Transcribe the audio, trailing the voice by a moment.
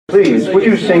Please, would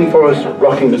you sing for us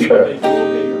Rocking Chair?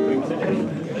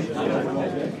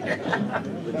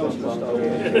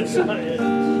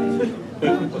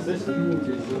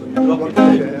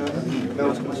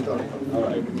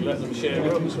 Let them share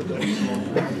rooms with them.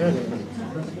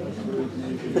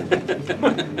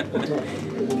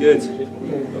 Good.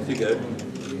 Off you go.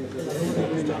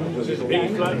 Was it B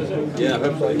flat, is it? Yeah,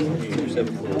 hopefully.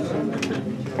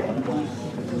 274.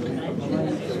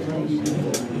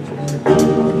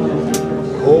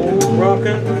 Old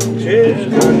rockin' chair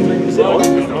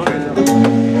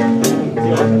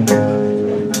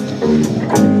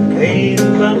came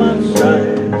by my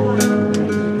side.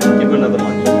 Give him another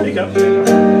mic. Pick up.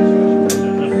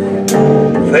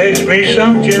 Fetch me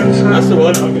some ginseng. That's the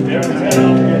one.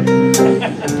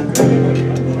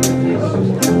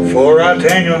 For I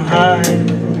tan your hide.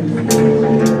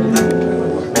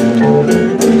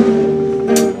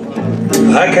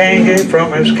 I can't get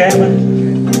from his cabin.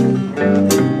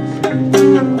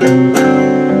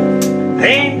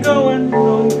 Ain't going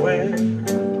nowhere.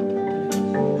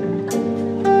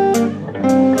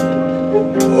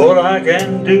 All I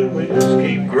can do is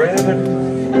keep grabbing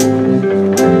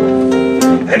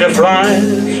and the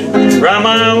flies round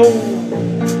my old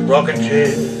rocking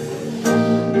chair.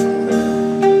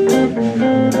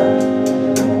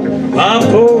 My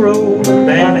poor old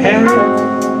Aunt Harriet,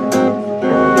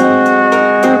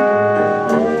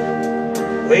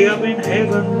 way up in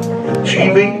heaven she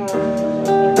be.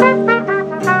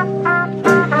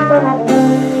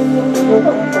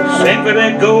 Sent for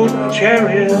that golden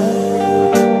chariot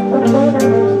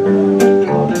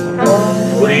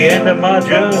for the end of my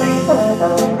journey,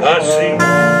 I see.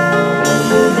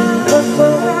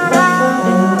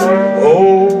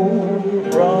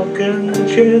 Old rocking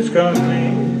chair's got me,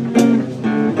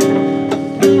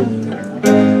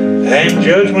 and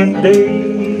Judgment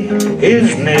Day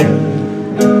is near,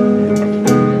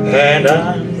 and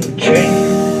I'm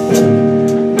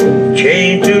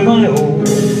chained to my old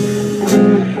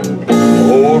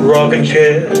rocking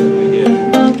chair.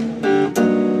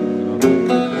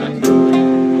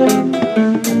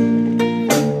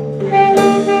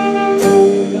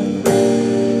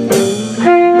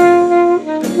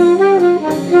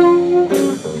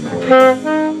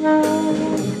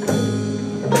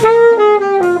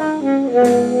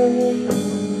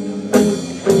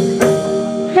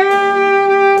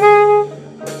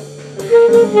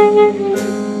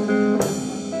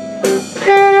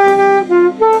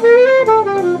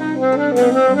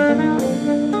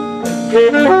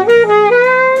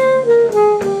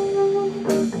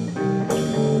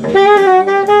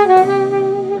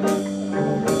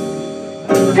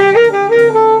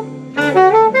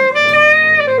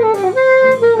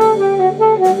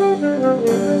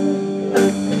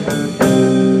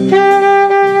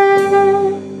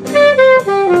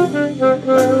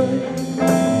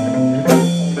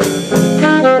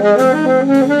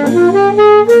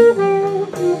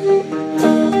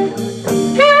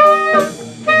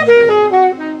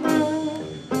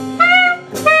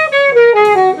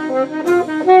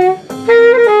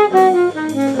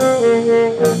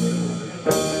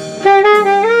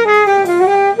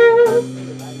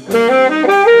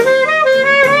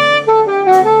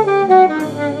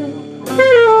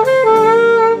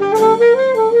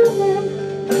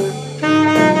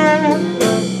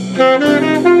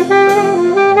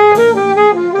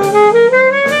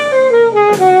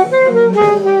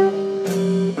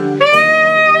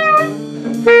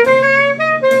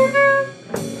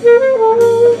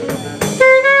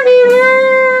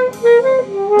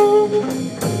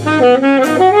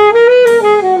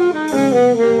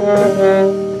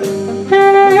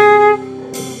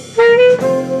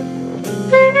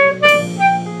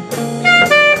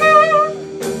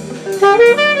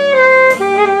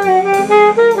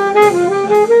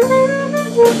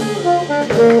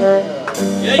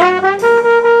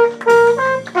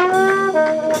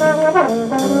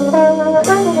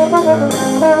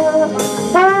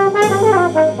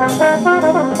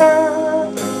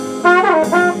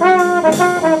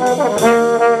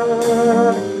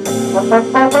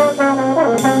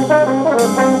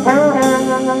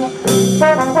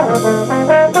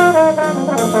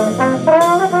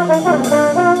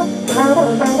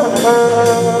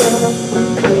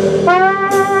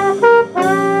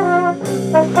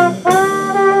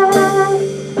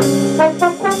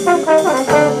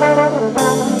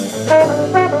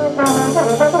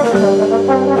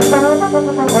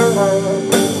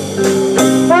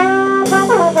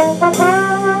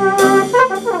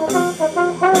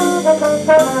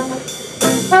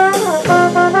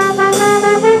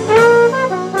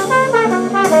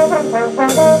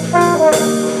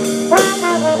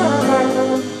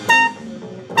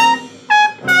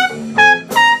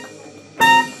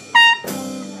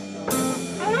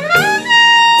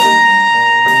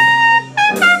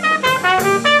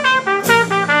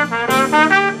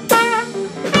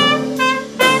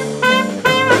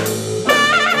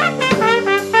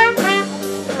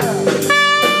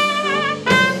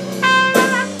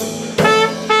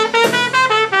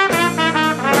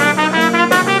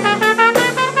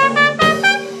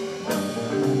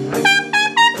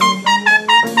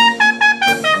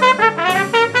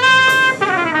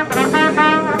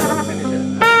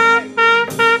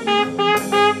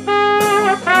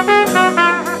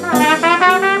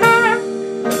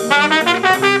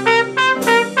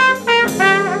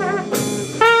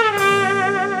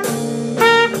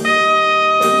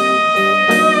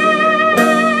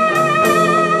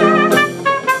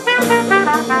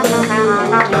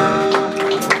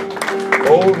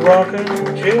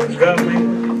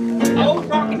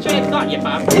 on, you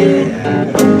bum.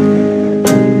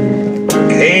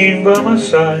 Cane by my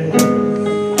side,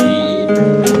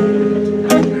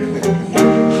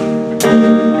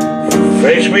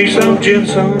 fetch me some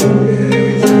ginseng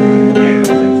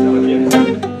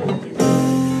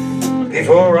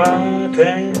before I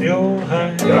tan your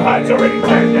hide. Your hide's already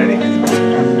tanned, Daddy.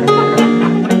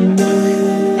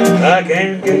 I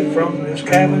can't get from this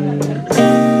cabin.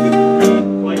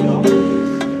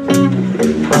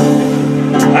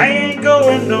 I ain't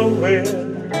going nowhere.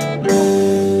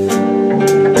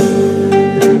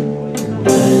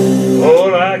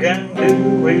 All I can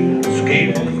do is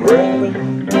keep grabbing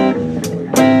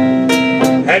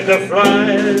at the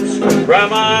flies from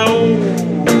my old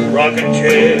rocking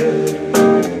chair.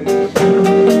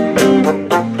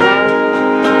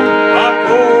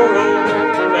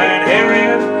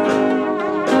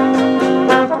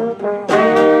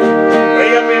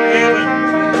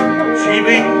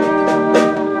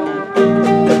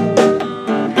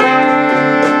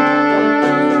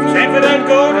 Send for that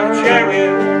golden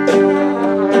chariot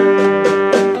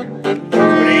to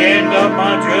the end of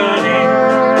my journey.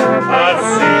 I've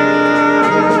seen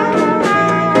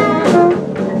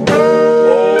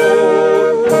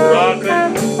old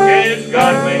rockin' has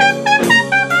got me,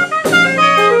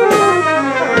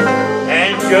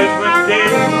 and judgment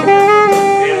day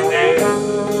is near,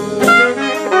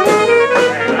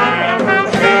 and I'm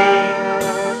chained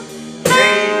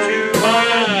to my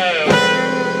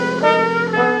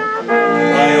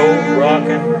old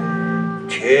rocking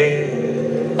chair.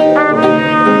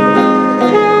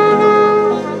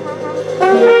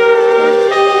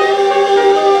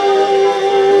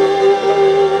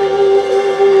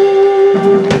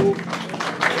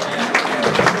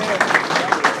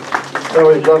 That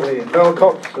was lovely. Mel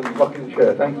Cox and Rocking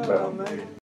Chair. Thanks, Mel.